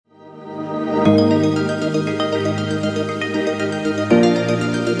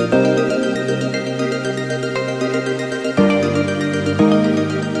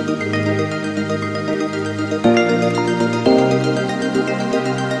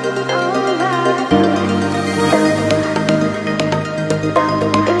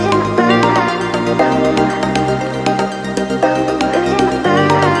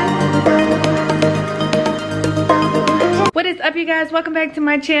guys, welcome back to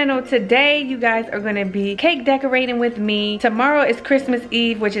my channel. Today you guys are going to be cake decorating with me. Tomorrow is Christmas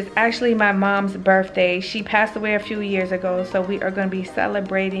Eve, which is actually my mom's birthday. She passed away a few years ago, so we are going to be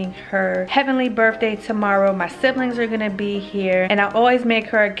celebrating her heavenly birthday tomorrow. My siblings are going to be here and I always make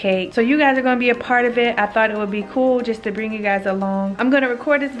her a cake, so you guys are going to be a part of it. I thought it would be cool just to bring you guys along. I'm going to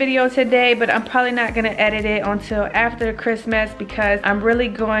record this video today, but I'm probably not going to edit it until after Christmas because I'm really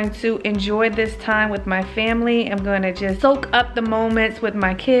going to enjoy this time with my family. I'm going to just soak up the moments with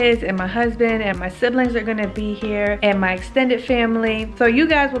my kids and my husband, and my siblings are going to be here and my extended family. So you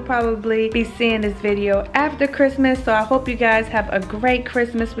guys will probably be seeing this video after Christmas. So I hope you guys have a great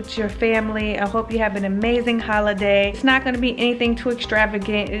Christmas with your family. I hope you have an amazing holiday. It's not going to be anything too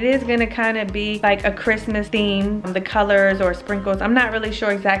extravagant. It is going to kind of be like a Christmas theme, the colors or sprinkles. I'm not really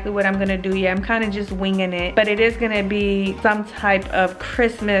sure exactly what I'm going to do yet. I'm kind of just winging it, but it is going to be some type of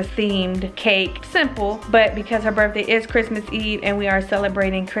Christmas themed cake. Simple, but because her birthday is Christmas Eve and we are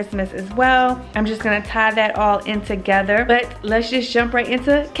celebrating Christmas as well, I'm just gonna tie that all in together. But let's just jump right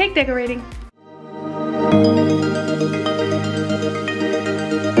into cake decorating.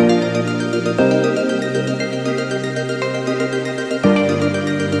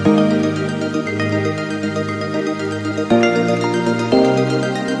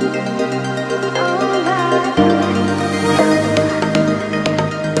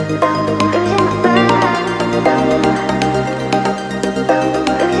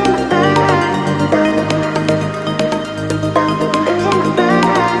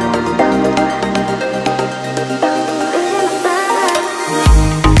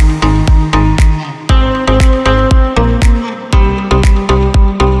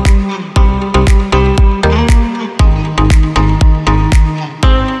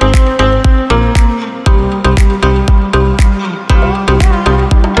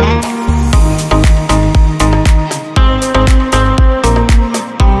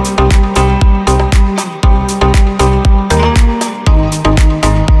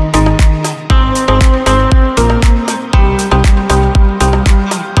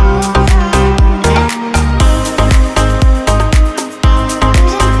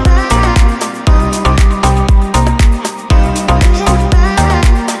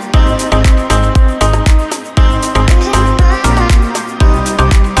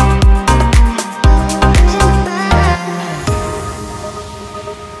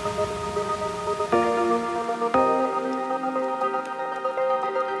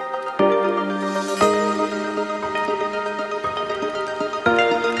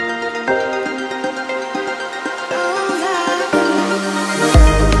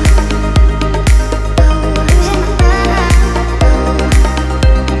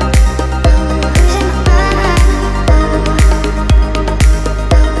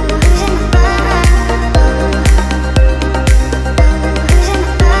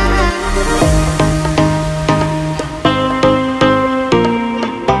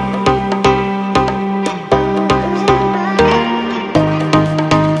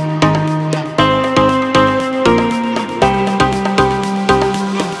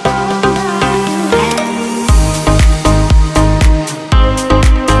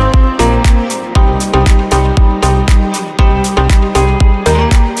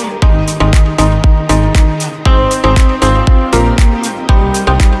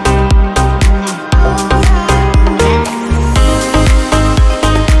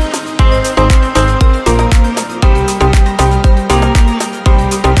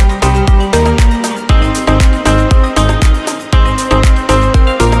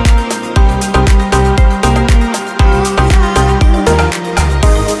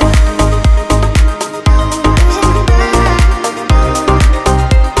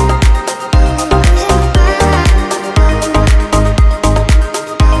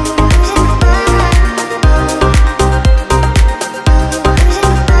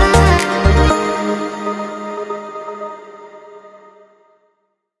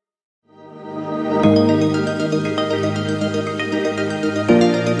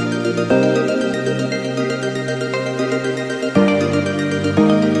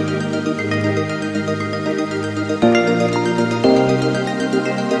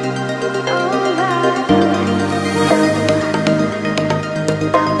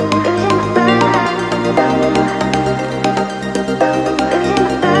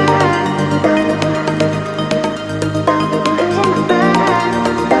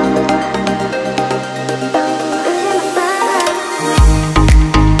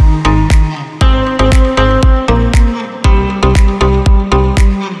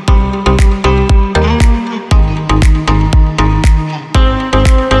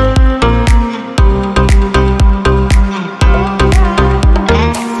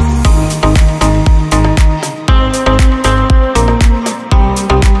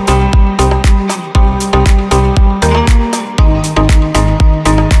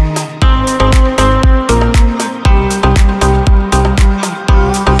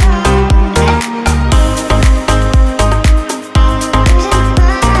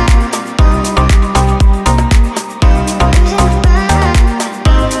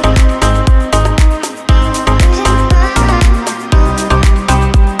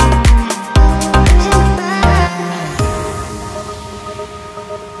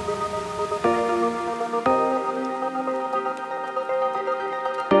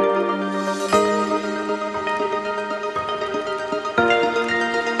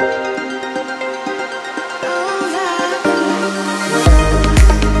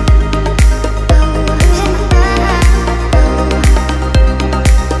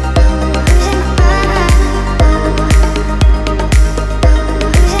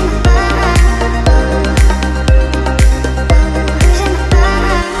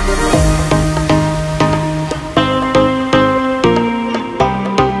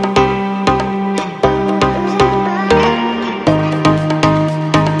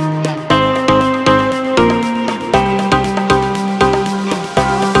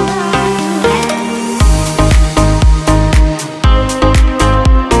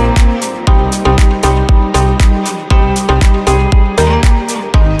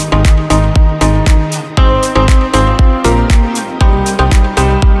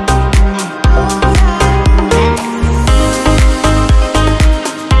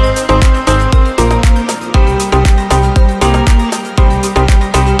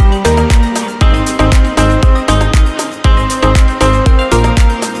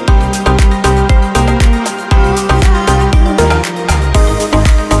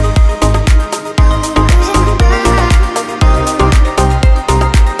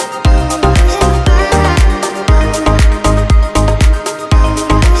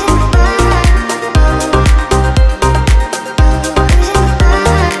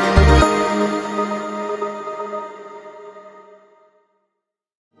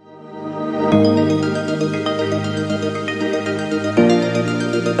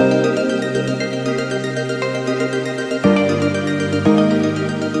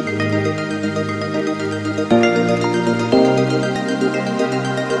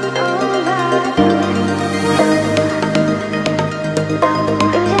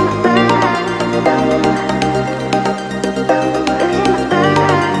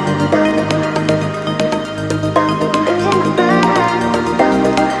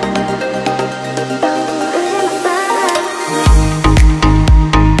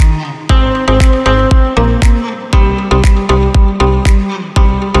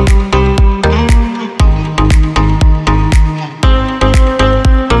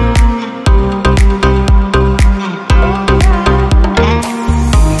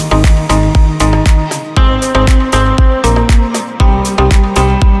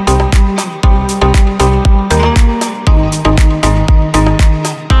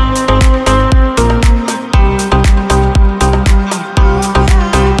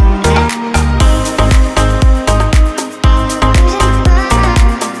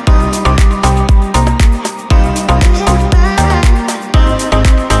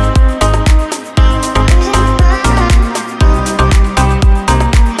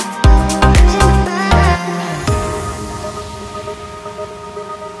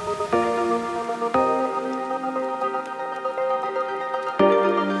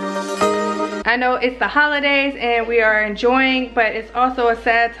 I know it's the holidays and we are enjoying, but it's also a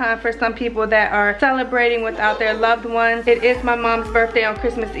sad time for some people that are celebrating without their loved ones. It is my mom's birthday on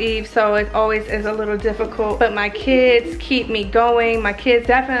Christmas Eve, so it always is a little difficult, but my kids keep me going. My kids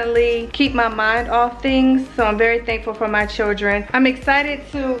definitely keep my mind off things, so I'm very thankful for my children. I'm excited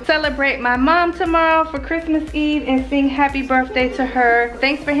to celebrate my mom tomorrow for Christmas Eve and sing happy birthday to her.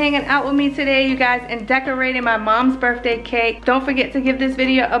 Thanks for hanging out with me today, you guys, and decorating my mom's birthday cake. Don't forget to give this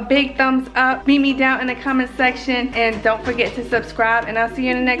video a big thumbs up. Meet me down in the comment section and don't forget to subscribe, and I'll see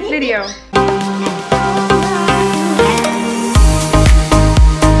you in the next video.